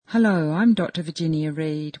Hello, I'm Dr. Virginia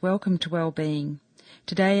Reid. Welcome to Wellbeing.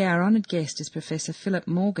 Today our honoured guest is Professor Philip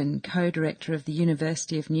Morgan, Co-Director of the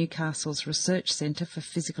University of Newcastle's Research Centre for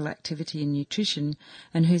Physical Activity and Nutrition,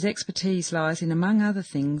 and whose expertise lies in, among other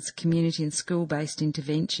things, community and school-based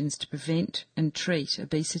interventions to prevent and treat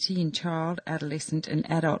obesity in child, adolescent and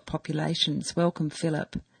adult populations. Welcome,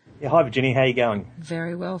 Philip. Yeah, hi Virginia, how are you going?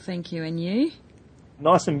 Very well, thank you. And you?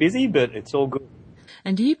 Nice and busy, but it's all good.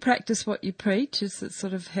 And do you practice what you preach? Does it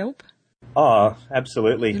sort of help? Oh,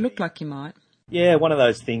 absolutely. You look like you might. Yeah, one of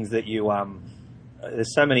those things that you,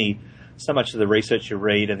 there's so much of the research you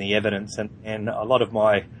read and the evidence and a lot of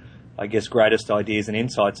my, I guess, greatest ideas and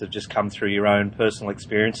insights have just come through your own personal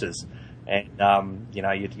experiences. And,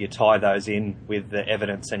 you tie those in with the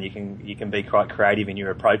evidence and you can be quite creative in your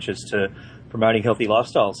approaches to promoting healthy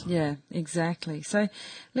lifestyles. Yeah, exactly. So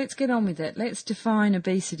let's get on with it. Let's define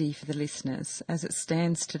obesity for the listeners as it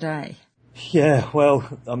stands today. Yeah,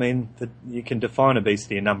 well, I mean, you can define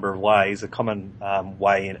obesity a number of ways. A common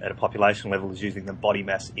way at a population level is using the body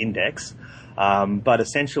mass index. But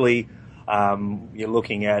essentially, you're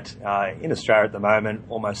looking at, in Australia at the moment,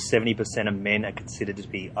 almost 70% of men are considered to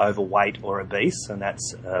be overweight or obese, and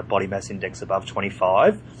that's a body mass index above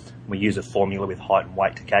 25. We use a formula with height and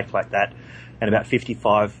weight to calculate that. And about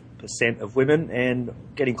 55% of women and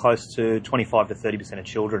getting close to 25 to 30% of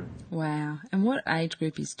children. Wow. And what age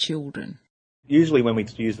group is children? Usually when we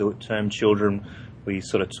use the term children, we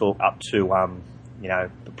sort of talk up to,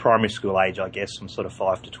 the primary school age, I guess, from sort of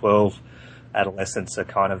 5 to 12. Adolescents are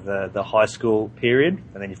kind of the high school period.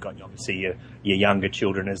 And then you've got, obviously, your younger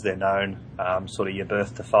children, as they're known, sort of your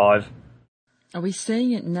birth to 5. Are we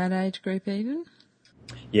seeing it in that age group even?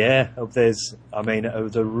 Yeah, it was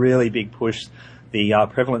a really big push. The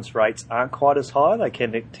prevalence rates aren't quite as high. They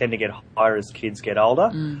tend to get higher as kids get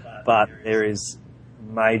older. But there is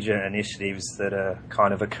major initiatives that are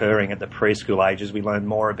kind of occurring at the preschool ages. We learn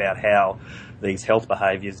more about how these health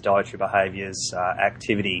behaviours, dietary behaviours,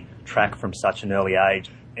 activity track from such an early age.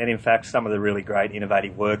 And in fact, some of the really great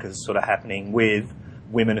innovative work is sort of happening with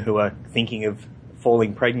women who are thinking of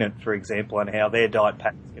falling pregnant, for example, and how their diet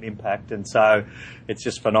patterns can impact. And so it's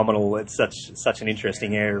just phenomenal. It's such an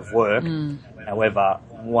interesting area of work. However,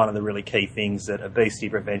 one of the really key things that obesity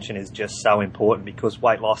prevention is just so important because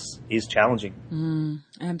weight loss is challenging.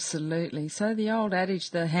 Absolutely. So the old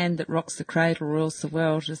adage, the hand that rocks the cradle rules the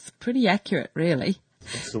world, is pretty accurate, really.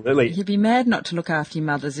 Absolutely. You'd be mad not to look after your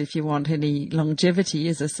mothers if you want any longevity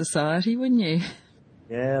as a society, wouldn't you?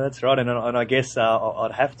 Yeah, that's right. And I guess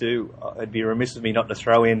it'd be remiss of me not to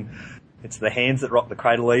throw in, it's the hands that rock the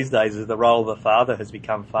cradle these days, as the role of the father has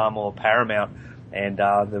become far more paramount, and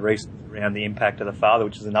the research around the impact of the father,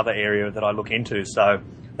 which is another area that I look into. So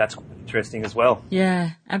that's quite interesting as well. Yeah,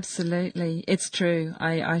 absolutely. It's true.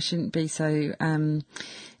 I shouldn't be so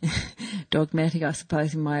dogmatic, I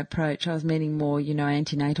suppose, in my approach. I was meaning more,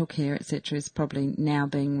 antenatal care, etc., is probably now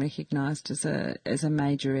being recognised as a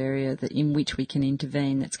major area in which we can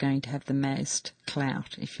intervene that's going to have the most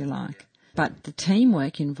clout, if you like. But the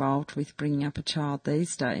teamwork involved with bringing up a child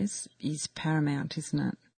these days is paramount, isn't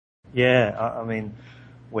it? Yeah, I mean,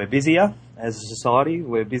 we're busier as a society.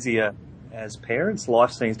 We're busier as parents.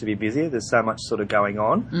 Life seems to be busier. There's so much sort of going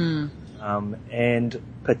on. And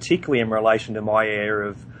particularly in relation to my area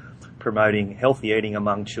of promoting healthy eating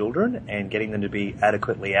among children and getting them to be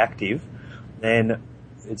adequately active, then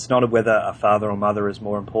it's not whether a father or mother is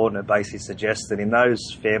more important. It basically suggests that in those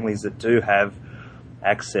families that do have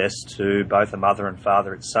access to both a mother and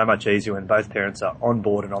father, it's so much easier when both parents are on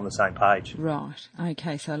board and on the same page. Right.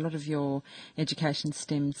 Okay, so a lot of your education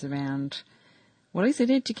stems around, what is it,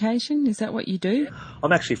 education? Is that what you do?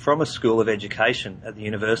 I'm actually from a school of education at the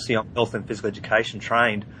university. I'm health and physical education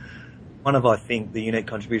trained. One of, I think, the unique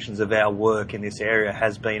contributions of our work in this area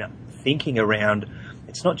has been thinking around,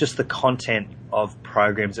 it's not just the content of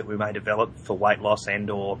programs that we may develop for weight loss and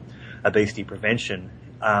or obesity prevention.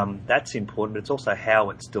 That's important, but it's also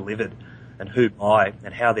how it's delivered and who by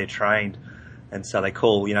and how they're trained. And so they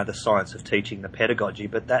call, the science of teaching the pedagogy,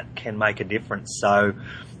 but that can make a difference. So,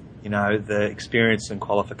 the experience and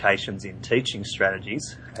qualifications in teaching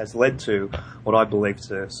strategies has led to what I believe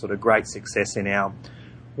to sort of great success in our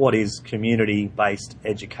what is community-based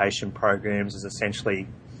education programs, is essentially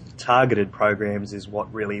targeted programs is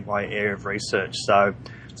what really my area of research. So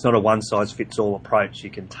it's not a one-size-fits-all approach. You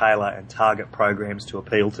can tailor and target programs to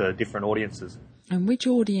appeal to different audiences. And which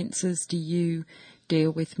audiences do you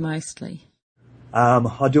deal with mostly?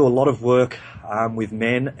 I do a lot of work with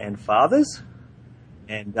men and fathers,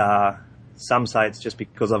 and some say it's just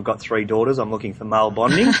because I've got 3 daughters, I'm looking for male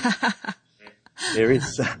bonding. There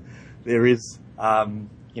is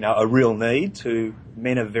a real need to.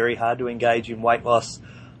 Men are very hard to engage in weight loss.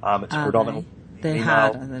 It's predominantly They're female.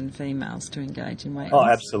 harder than females to engage in weight Oh, loss.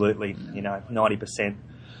 absolutely. 90%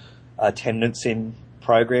 attendance in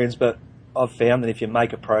programs, but I've found that if you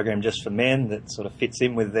make a program just for men that sort of fits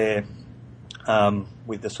in with their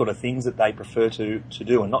with the sort of things that they prefer to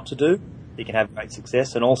do and not to do, you can have great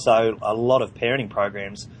success. And also a lot of parenting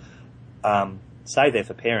programs say they're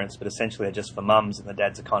for parents, but essentially they're just for mums, and the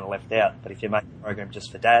dads are kind of left out. But if you make a program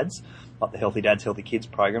just for dads, like the Healthy Dads, Healthy Kids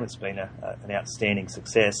program, it's been an outstanding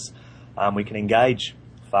success. We can engage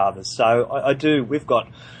fathers. So I do, we've got,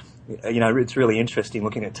 it's really interesting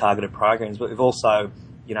looking at targeted programs, but we've also,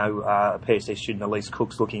 a PhD student, Elise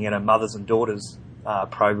Cook's looking at a mothers and daughters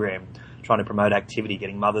program, trying to promote activity,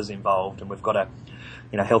 getting mothers involved. And we've got a,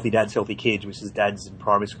 Healthy Dads, Healthy Kids, which is dads and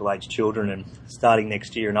primary school age children, and starting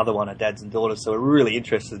next year, another one, are dads and daughters. So we're really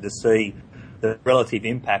interested to see the relative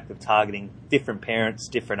impact of targeting different parents,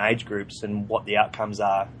 different age groups, and what the outcomes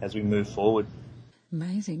are as we move forward.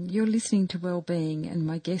 Amazing. You're listening to Wellbeing, and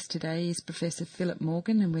my guest today is Professor Philip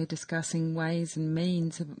Morgan, and we're discussing ways and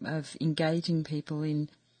means of engaging people in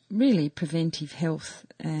really preventive health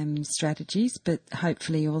strategies, but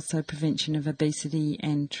hopefully also prevention of obesity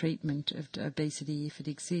and treatment of obesity if it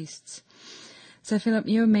exists. So, Philip,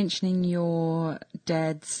 you were mentioning your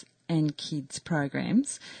dads and kids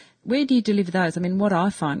programs. Where do you deliver those? I mean, what I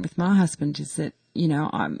find with my husband is that,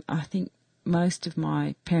 I think most of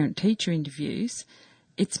my parent-teacher interviews,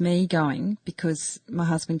 it's me going because my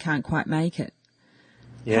husband can't quite make it.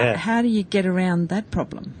 Yeah. How do you get around that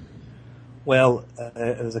problem? Well,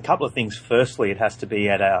 there's a couple of things. Firstly, it has to be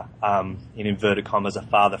at a, in inverted commas, a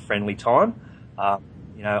father-friendly time.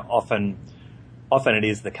 Often it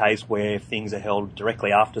is the case where things are held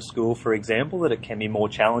directly after school, for example, that it can be more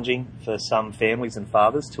challenging for some families and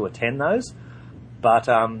fathers to attend those. But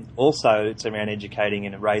also it's around educating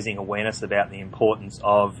and raising awareness about the importance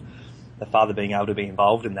of the father being able to be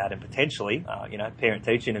involved in that, and potentially,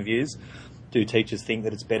 parent-teacher interviews. Do teachers think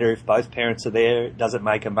that it's better if both parents are there? Does it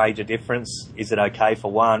make a major difference? Is it okay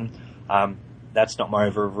for one? That's not my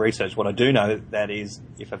area of research. What I do know that is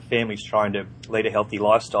if a family's trying to lead a healthy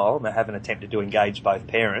lifestyle and they haven't attempted to engage both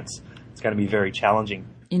parents, it's going to be very challenging.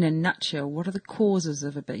 In a nutshell, what are the causes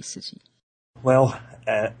of obesity? Well,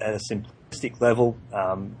 at a simplistic level,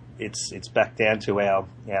 it's back down to our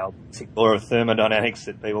law of thermodynamics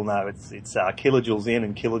that people know. It's kilojoules in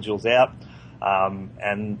and kilojoules out.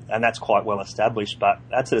 And that's quite well established, but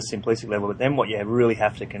that's at a simplistic level. But then what you really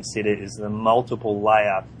have to consider is the multiple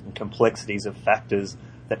layer and complexities of factors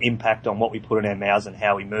that impact on what we put in our mouths and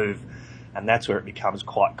how we move. And that's where it becomes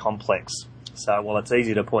quite complex. So while it's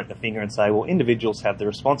easy to point the finger and say, well, individuals have the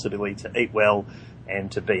responsibility to eat well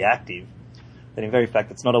and to be active, but in very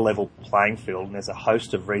fact, it's not a level playing field, and there's a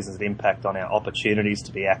host of reasons that impact on our opportunities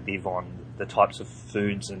to be active, on the types of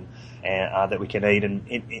foods and that we can eat,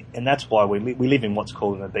 and that's why we live in what's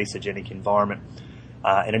called an obesogenic environment,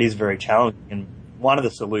 and it is very challenging. And one of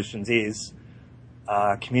the solutions is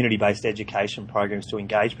community-based education programs to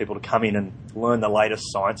engage people to come in and learn the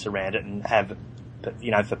latest science around it, and have,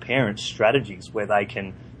 for parents, strategies where they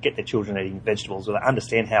can get their children eating vegetables, or they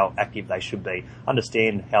understand how active they should be,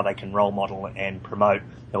 understand how they can role model and promote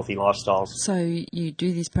healthy lifestyles. So you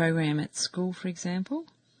do this program at school, for example?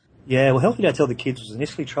 Yeah, well, Healthy Dads, Healthy Kids was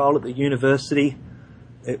initially trialled at the university.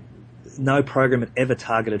 No program had ever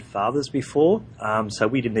targeted fathers before, so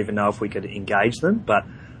we didn't even know if we could engage them, but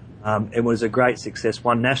it was a great success,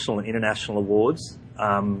 won national and international awards.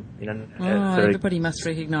 Everybody must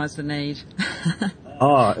recognise the need.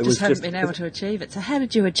 It just haven't been able to achieve it. So how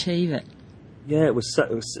did you achieve it? Yeah, it was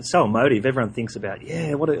so emotive. Everyone thinks about,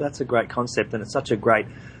 that's a great concept, and it's such a great...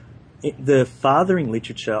 The fathering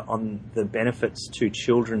literature on the benefits to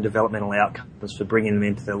children, developmental outcomes for bringing them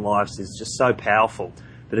into their lives is just so powerful,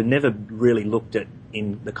 but it never really looked at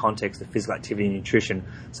in the context of physical activity and nutrition.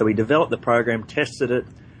 So we developed the program, tested it,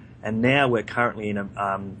 and now we're currently in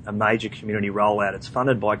a major community rollout. It's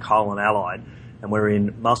funded by Cole and Allied, and we're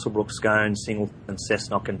in Muswellbrook, Scone, Singleton,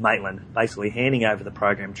 Cessnock and Maitland, basically handing over the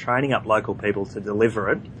program, training up local people to deliver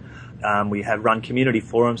it. We have run community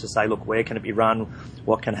forums to say, look, where can it be run,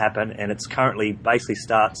 what can happen, and it's currently basically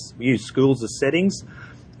we use schools as settings,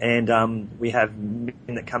 and we have men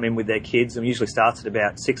that come in with their kids, and it usually starts at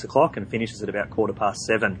about 6 o'clock and finishes at about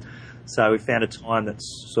 7:15. So we found a time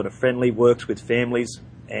that's sort of friendly, works with families,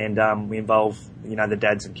 and we involve, the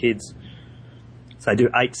dads and kids. So they do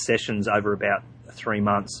 8 sessions over about 3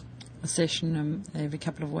 months. A session every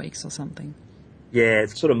couple of weeks or something. Yeah, it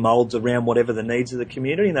sort of moulds around whatever the needs of the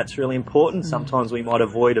community, and that's really important. Sometimes we might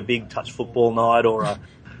avoid a big touch football night or a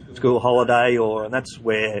school holiday, and that's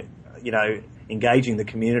where, engaging the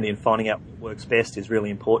community and finding out what works best is really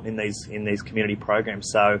important in these community programs.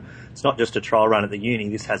 So it's not just a trial run at the uni.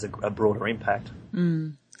 This has a broader impact.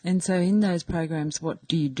 Mm. And so in those programs, what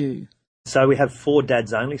do you do? So we have 4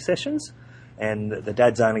 dads-only sessions, and the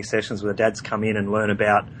dads-only sessions where the dads come in and learn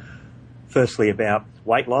about, firstly, about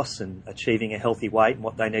weight loss and achieving a healthy weight and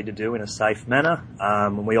what they need to do in a safe manner.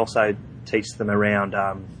 And we also teach them around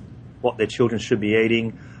what their children should be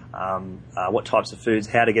eating, what types of foods,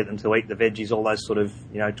 how to get them to eat the veggies, all those sort of,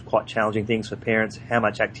 quite challenging things for parents, how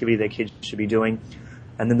much activity their kids should be doing.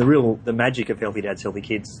 And then the magic of Healthy Dads, Healthy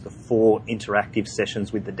Kids, the 4 interactive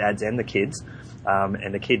sessions with the dads and the kids.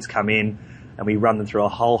 And the kids come in and we run them through a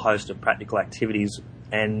whole host of practical activities.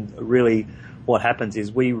 And really what happens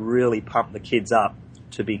is we really pump the kids up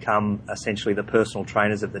to become essentially the personal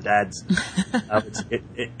trainers of the dads.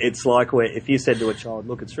 It's like if you said to a child,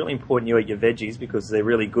 look, it's really important you eat your veggies because they're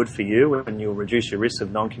really good for you and you'll reduce your risk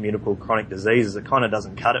of non-communicable chronic diseases, it kind of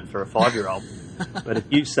doesn't cut it for a 5-year-old. But if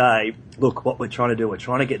you say, look, what we're trying to do, we're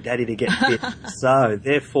trying to get daddy to get fit. So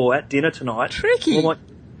therefore at dinner tonight, tricky.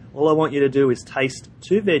 All I want you to do is taste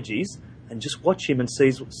 2 veggies and just watch him and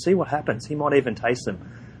see what happens. He might even taste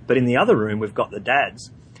them. But in the other room, we've got the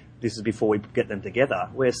dads. This is before we get them together.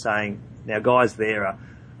 We're saying, now guys there are,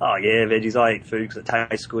 oh yeah, veggies, I eat food because it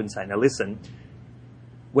tastes good, and saying, now listen,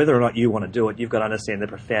 whether or not you want to do it, you've got to understand the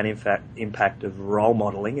profound impact of role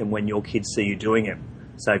modelling and when your kids see you doing it.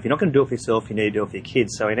 So if you're not going to do it for yourself, you need to do it for your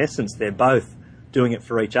kids. So in essence, they're both doing it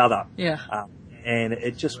for each other. Yeah. And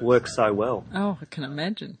it just works so well. Oh, I can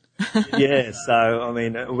imagine. Yeah, so, I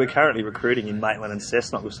mean, we're currently recruiting in Maitland and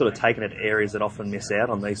Cessnock. We've sort of taken it to areas that often miss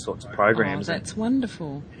out on these sorts of programs. Oh, that's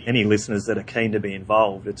wonderful. Any listeners that are keen to be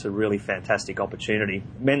involved, it's a really fantastic opportunity.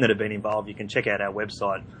 Men that have been involved, you can check out our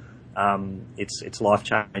website. It's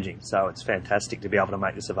life-changing, so it's fantastic to be able to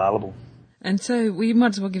make this available. And so we might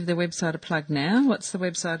as well give the website a plug now. What's the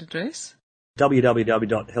website address?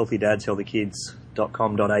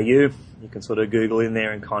 www.healthydadshealthykids.com.au. You can sort of Google in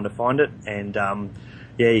there and kind of find it. And,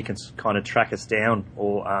 you can kind of track us down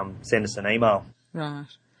or send us an email. Right.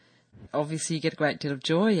 Obviously, you get a great deal of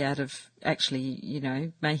joy out of actually,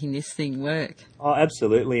 making this thing work. Oh,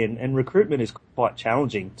 absolutely. And recruitment is quite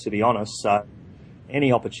challenging, to be honest. So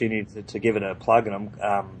any opportunity to give it a plug. And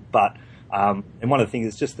one of the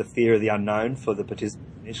things is just the fear of the unknown for the participants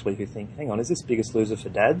initially who think, hang on, is this Biggest Loser for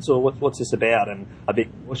dads or what's this about? And a bit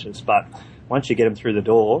cautious. But once you get them through the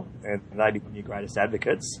door and they become your greatest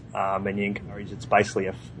advocates and you encourage, it's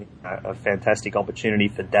basically a fantastic opportunity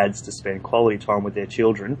for dads to spend quality time with their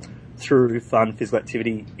children through fun physical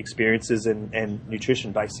activity experiences and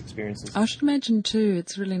nutrition-based experiences. I should imagine too,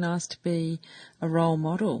 it's really nice to be a role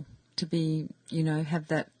model, to be, have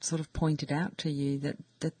that sort of pointed out to you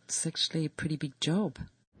that's actually a pretty big job.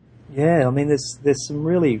 Yeah, I mean, there's some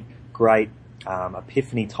really great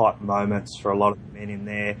epiphany-type moments for a lot of the men in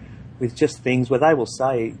there with just things where they will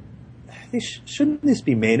say, shouldn't this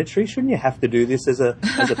be mandatory? Shouldn't you have to do this as a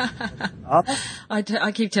father?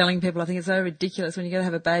 I keep telling people I think it's so ridiculous when you go to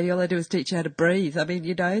have a baby, all they do is teach you how to breathe. I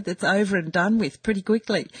mean, that's over and done with pretty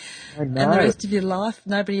quickly. I know. And the rest of your life,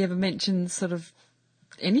 nobody ever mentions sort of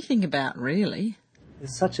anything about, really.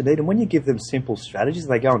 There's such a need, and when you give them simple strategies,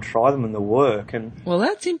 they go and try them and they work. And well,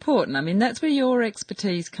 that's important. I mean, that's where your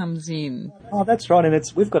expertise comes in. Oh, that's right, and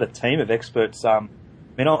we've got a team of experts. I'm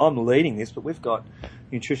leading this, but we've got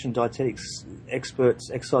nutrition, dietetics experts,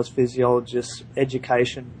 exercise physiologists,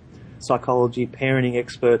 education, psychology, parenting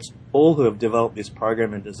experts, all who have developed this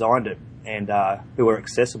program and designed it, and who are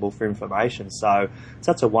accessible for information. So it's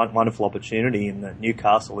such a wonderful opportunity in the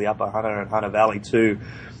Newcastle, the Upper Hunter and Hunter Valley to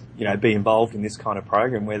be involved in this kind of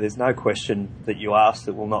program where there's no question that you ask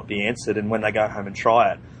that will not be answered. And when they go home and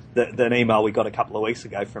try it, the email we got a couple of weeks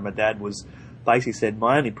ago from a dad was basically said,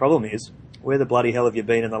 my only problem is, where the bloody hell have you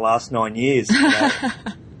been in the last 9 years?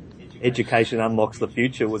 Education unlocks the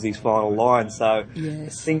future was his final line. So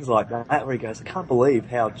yes. Things like that where he goes, I can't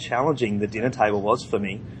believe how challenging the dinner table was for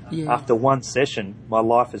me. Yeah. After one session, my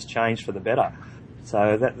life has changed for the better.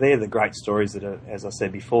 So they're the great stories that are, as I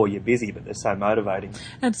said before, you're busy, but they're so motivating.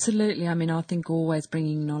 Absolutely. I mean, I think always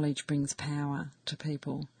bringing knowledge brings power to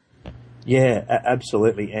people. Yeah,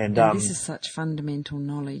 absolutely. And this is such fundamental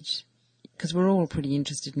knowledge because we're all pretty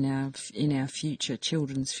interested in our future,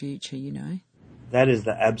 children's future, That is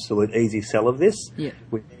the absolute easy sell of this. Yeah.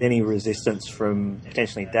 With any resistance from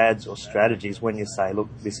potentially dads or strategies, when you say, look,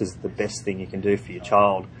 this is the best thing you can do for your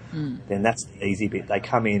child, then that's the easy bit. They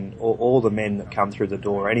come in, all the men that come through the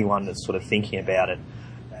door, anyone that's sort of thinking about it,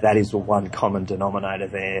 that is the one common denominator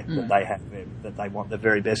there, that they have, that they want the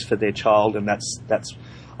very best for their child, and that's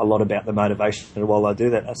a lot about the motivation while they do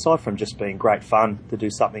that, aside from just being great fun to do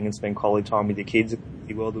something and spend quality time with your kids in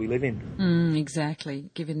the world that we live in. Exactly.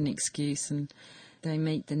 Give it an excuse and they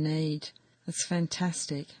meet the need. That's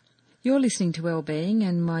fantastic. You're listening to Wellbeing,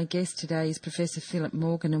 and my guest today is Professor Philip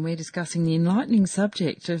Morgan, and we're discussing the enlightening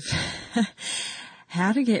subject of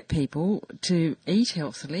how to get people to eat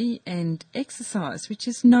healthily and exercise, which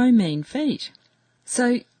is no mean feat.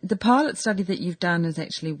 So the pilot study that you've done has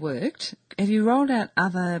actually worked. Have you rolled out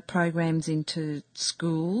other programs into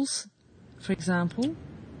schools, for example?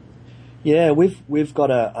 Yeah, we've got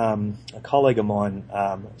a colleague of mine,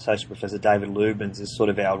 Associate Professor David Lubens, is sort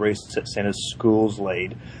of our research centre's schools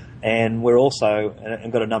lead, and we're also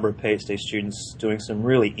and got a number of PhD students doing some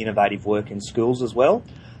really innovative work in schools as well.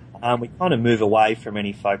 We kind of move away from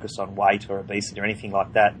any focus on weight or obesity or anything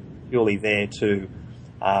like that, purely there to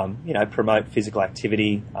promote physical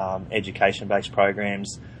activity, education-based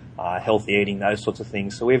programs, healthy eating, those sorts of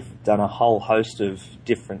things. So we've done a whole host of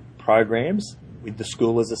different programs with the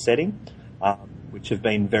school as a setting, which have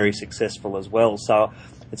been very successful as well. So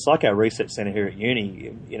it's like our research centre here at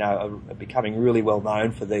uni, are becoming really well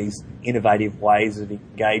known for these innovative ways of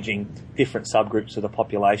engaging different subgroups of the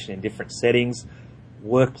population in different settings.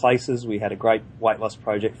 Workplaces, we had a great weight loss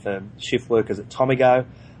project for shift workers at Tomago,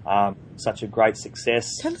 such a great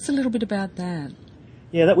success. Tell us a little bit about that.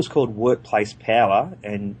 Yeah, that was called Workplace Power,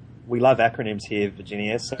 and we love acronyms here,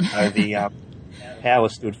 Virginia. So the POWER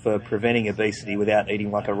stood for Preventing Obesity Without Eating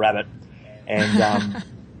Like a Rabbit, and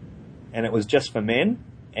and it was just for men,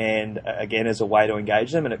 and again as a way to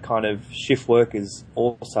engage them. And it kind of, shift work is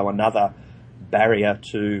also another barrier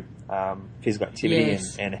to physical activity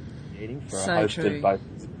and eating for a host of both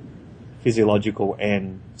physiological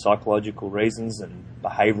and psychological reasons and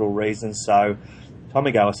behavioural reasons. So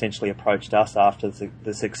Tomago essentially approached us after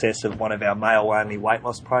the success of one of our male-only weight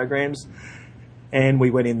loss programs, and we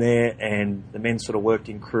went in there, and the men sort of worked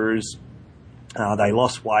in crews. They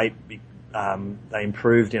lost weight, they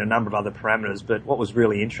improved in a number of other parameters, but what was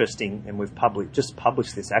really interesting, and we've just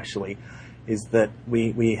published this actually, is that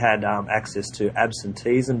we had access to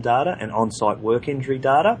absenteeism data and on-site work injury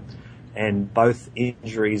data, and both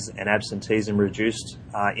injuries and absenteeism reduced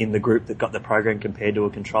in the group that got the program compared to a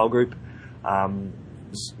control group,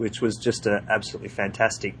 which was just absolutely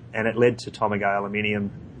fantastic. And it led to Tomago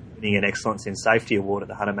Aluminium winning an Excellence in Safety Award at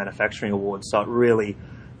the Hunter Manufacturing Awards. So it really,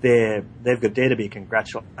 they've got to be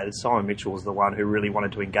congratulated. Simon Mitchell was the one who really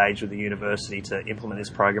wanted to engage with the university to implement this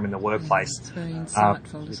program in the workplace. It's very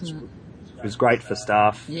insightful, isn't it? It was great for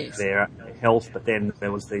staff, their health, but then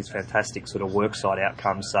there was these fantastic sort of worksite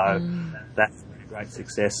outcomes. So that's a great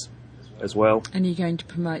success as well. And you're going to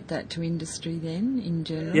promote that to industry then, in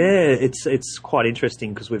general? Yeah, it's quite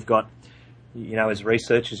interesting because we've got, as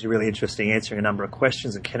researchers, you're really interested in answering a number of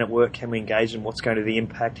questions. And can it work? Can we engage them? What's going to be the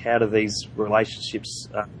impact? How do these relationships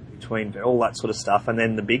between all that sort of stuff? And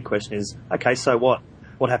then the big question is, okay, so what?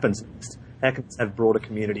 What happens next? How can this have broader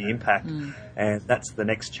community impact? And that's the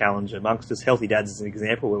next challenge amongst us. Healthy Dads is an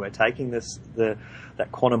example where we're taking that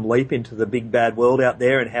quantum leap into the big bad world out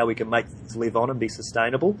there and how we can make things live on and be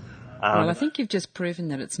sustainable. Well, I think you've just proven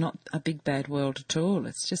that it's not a big bad world at all.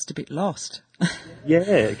 It's just a bit lost. You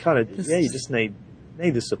just need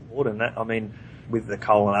the support, and that, I mean, with the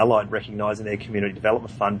Coal and Allied recognising their community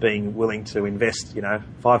development fund being willing to invest,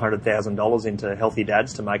 $500,000 into Healthy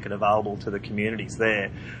Dads to make it available to the communities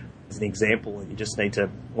there. As an example, you just need to,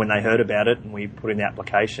 when they heard about it and we put in the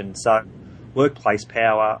application. So Workplace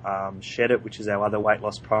Power, Shed It, which is our other weight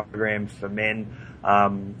loss program for men.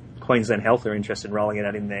 Queensland Health are interested in rolling it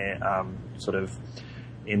out in their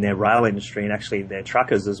in their rail industry and actually their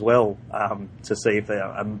truckers as well, to see if they're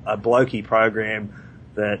a blokey program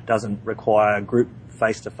that doesn't require group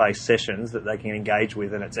face-to-face sessions that they can engage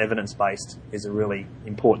with, and it's evidence-based, is a really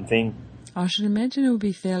important thing. I should imagine it would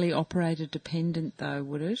be fairly operator dependent though,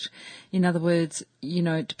 would it? In other words,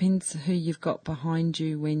 it depends who you've got behind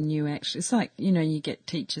you when you actually, it's like, you get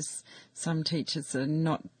teachers, some teachers are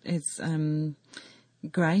not as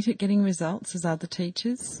great at getting results as other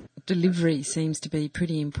teachers. Delivery seems to be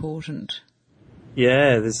pretty important.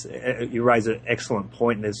 Yeah, you raise an excellent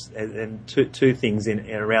point. And two things in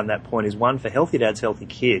around that point is, one, for Healthy Dads, Healthy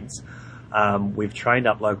Kids, we've trained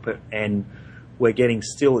up local, and we're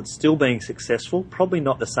it's still being successful, probably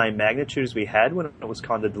not the same magnitude as we had when it was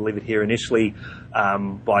kind of delivered here initially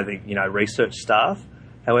by the research staff.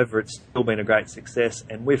 However, it's still been a great success,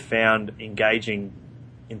 and we've found engaging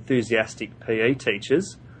enthusiastic PE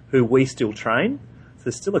teachers who we still train. So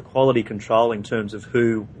there's still a quality control in terms of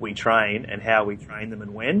who we train and how we train them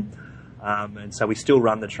and when. And so we still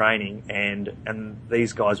run the training, and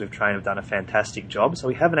these guys we've trained have done a fantastic job. So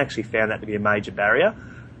we haven't actually found that to be a major barrier.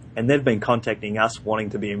 And they've been contacting us wanting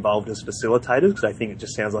to be involved as facilitators because they think it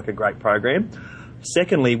just sounds like a great program.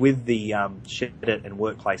 Secondly, with the Shed It and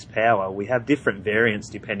Workplace Power, we have different variants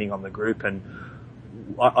depending on the group. And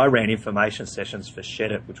I ran information sessions for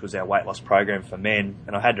Shed It, which was our weight loss program for men,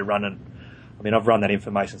 and I had to run it. I mean, I've run that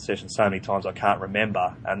information session so many times I can't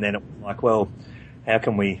remember. And then it was like, well, how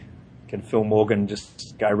can Phil Morgan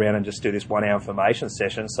just go around and just do this 1 hour information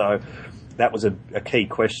session? So that was a key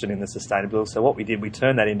question in the sustainability. So what we did, we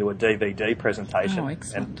turned that into a DVD presentation. Oh,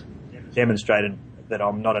 excellent. And demonstrated that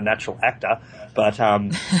I'm not a natural actor, but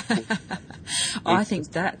I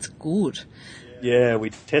think that's good. Yeah, we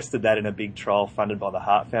tested that in a big trial funded by the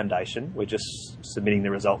Heart Foundation. We're just submitting the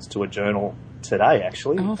results to a journal today,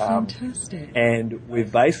 actually. Oh, fantastic. And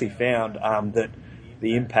we've basically found that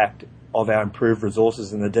the impact of our improved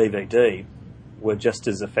resources in the DVD were just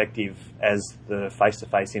as effective as the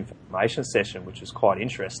face-to-face information session, which is quite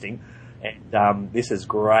interesting. And this is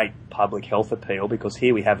great public health appeal because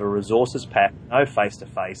here we have a resources pack, no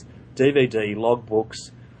face-to-face, DVD, logbooks,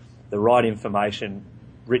 the right information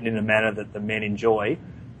written in a manner that the men enjoy,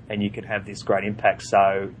 and you can have this great impact.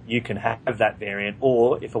 So you can have that variant,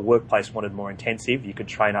 or if a workplace wanted more intensive, you could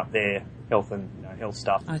train up their health and health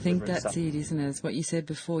staff. I think that's it, isn't it? It's what you said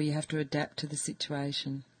before, you have to adapt to the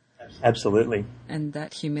situation. Absolutely. And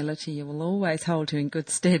that humility you will always hold to in good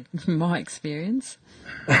stead, in my experience.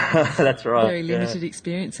 That's right. Very limited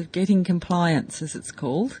experience of getting compliance, as it's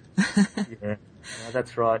called. Yeah,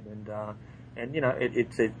 that's right. And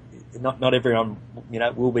not everyone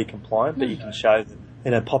will be compliant, but you can show that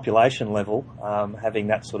in a population level, having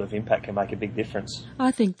that sort of impact can make a big difference.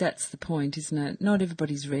 I think that's the point, isn't it? Not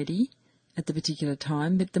everybody's ready at the particular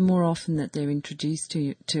time, but the more often that they're introduced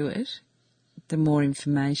to it, the more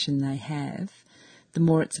information they have, the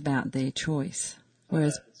more it's about their choice.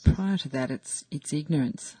 Whereas prior to that, it's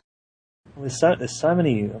ignorance. Well, there's so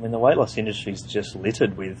many. I mean, the weight loss industry is just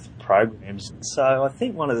littered with programs. So I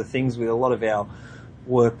think one of the things with a lot of our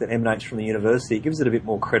work that emanates from the university, it gives it a bit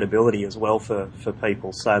more credibility as well for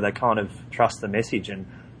people, so they kind of trust the message. And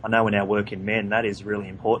I know in our work in men, that is really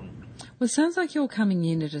important. Well, it sounds like you're coming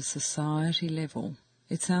in at a society level.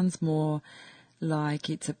 It sounds more like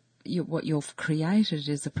what you've created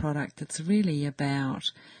is a product that's really about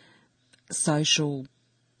social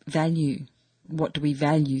value. What do we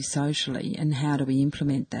value socially and how do we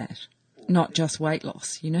implement that? Not just weight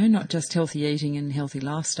loss, not just healthy eating and healthy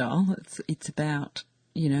lifestyle. It's about,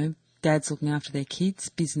 dads looking after their kids,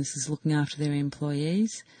 businesses looking after their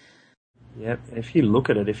employees. Yep. And if you look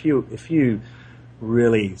at it, if you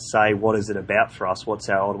really say what is it about for us, what's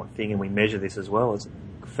our ultimate thing, and we measure this as well,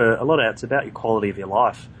 for a lot of it's about your quality of your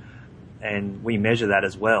life, and we measure that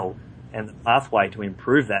as well. And the pathway to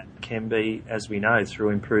improve that can be, as we know, through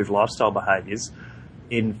improved lifestyle behaviours.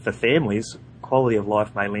 For families, quality of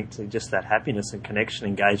life may link to just that happiness and connection,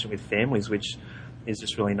 engagement with families, which is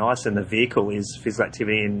just really nice. And the vehicle is physical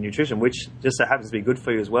activity and nutrition, which just so happens to be good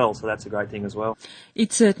for you as well. So that's a great thing as well.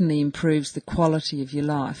 It certainly improves the quality of your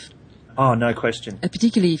life. Oh, no question.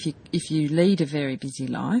 Particularly if you lead a very busy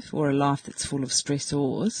life or a life that's full of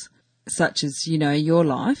stressors, such as, your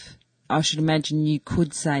life. I should imagine you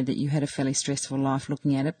could say that you had a fairly stressful life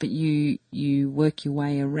looking at it, but you work your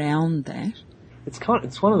way around that.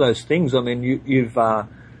 It's one of those things. I mean,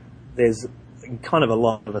 there's kind of a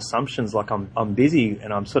lot of assumptions. Like I'm busy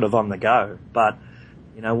and I'm sort of on the go, but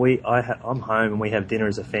I'm home and we have dinner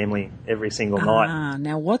as a family every single night.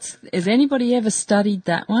 Now has anybody ever studied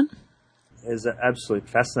that one? There's an absolute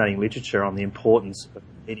fascinating literature on the importance of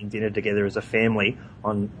eating dinner together as a family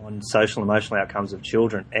on social and emotional outcomes of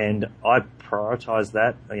children. And I prioritise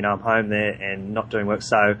that. I'm home there and not doing work.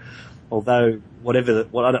 So although I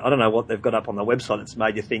don't know what they've got up on the website, it's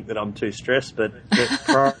made you think that I'm too stressed, but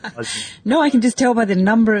No, I can just tell by the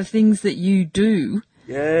number of things that you do.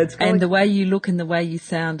 Yeah, and the way you look and the way you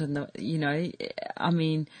sound and I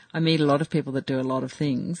meet a lot of people that do a lot of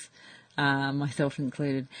things, myself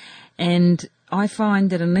included. And I find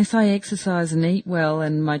that unless I exercise and eat well,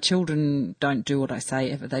 and my children don't do what I say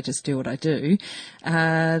ever, they just do what I do,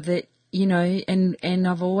 and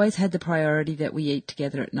I've always had the priority that we eat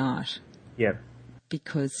together at night. Yeah.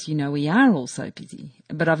 Because, we are all so busy.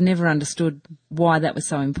 But I've never understood why that was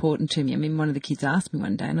so important to me. I mean, one of the kids asked me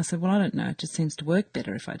one day and I said, well, I don't know. It just seems to work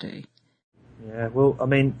better if I do. Yeah, well, I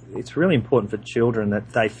mean, it's really important for children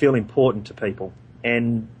that they feel important to people.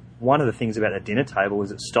 And one of the things about a dinner table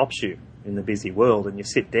is it stops you in the busy world and you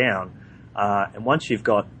sit down. And once you've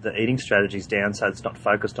got the eating strategies down, so it's not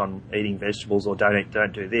focused on eating vegetables or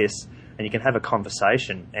don't do this, and you can have a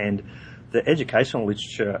conversation. And the educational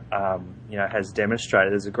literature, has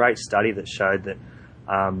demonstrated. There's a great study that showed that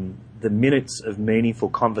the minutes of meaningful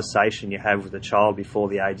conversation you have with a child before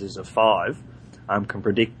the ages of 5 can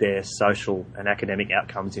predict their social and academic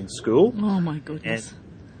outcomes in school. Oh, my goodness.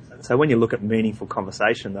 And so when you look at meaningful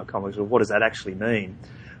conversation, well, what does that actually mean?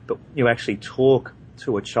 But you actually talk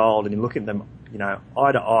to a child and you look at them,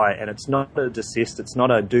 eye to eye, and it's not a desist, it's not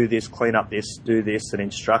a do this, clean up this, do this, an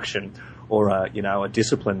instruction, or a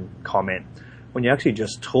discipline comment. When you actually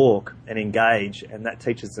just talk and engage, and that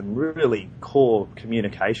teaches them really core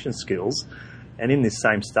communication skills. And in this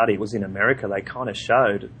same study, it was in America, they kind of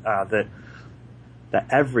showed that the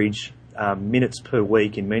average minutes per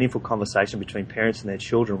week in meaningful conversation between parents and their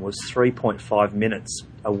children was 3.5 minutes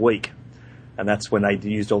a week. And that's when they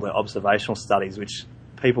used all their observational studies, which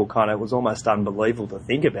people it was almost unbelievable to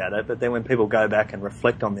think about it. But then when people go back and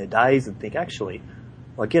reflect on their days and think, actually,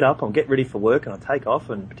 I get up, I get ready for work, and I take off,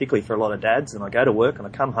 and particularly for a lot of dads, and I go to work and I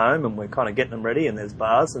come home and we're kind of getting them ready, and there's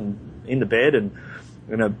bars and into bed and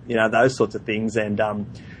those sorts of things. And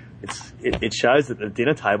it shows that the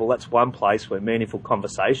dinner table, that's one place where meaningful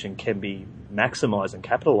conversation can be maximised and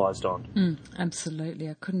capitalised on. Absolutely,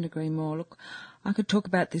 I couldn't agree more. Look, I could talk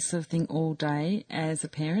about this sort of thing all day as a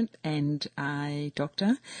parent and a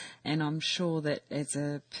doctor, and I'm sure that as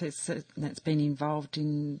a person that's been involved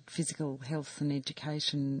in physical health and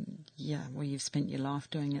education, you've spent your life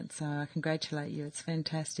doing it, so I congratulate you. It's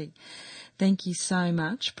fantastic. Thank you so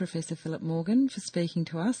much, Professor Philip Morgan, for speaking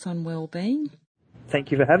to us on wellbeing. Thank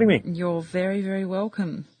you for having me. You're very, very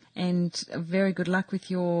welcome, and very good luck with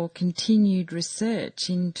your continued research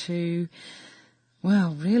into...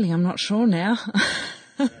 Well, really, I'm not sure now.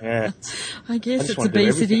 Yeah. I guess it's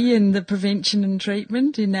obesity and the prevention and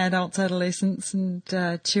treatment in adults, adolescents and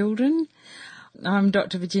children. I'm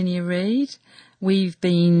Dr. Virginia Reid. We've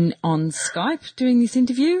been on Skype doing this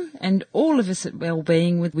interview, and all of us at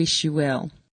Wellbeing would wish you well.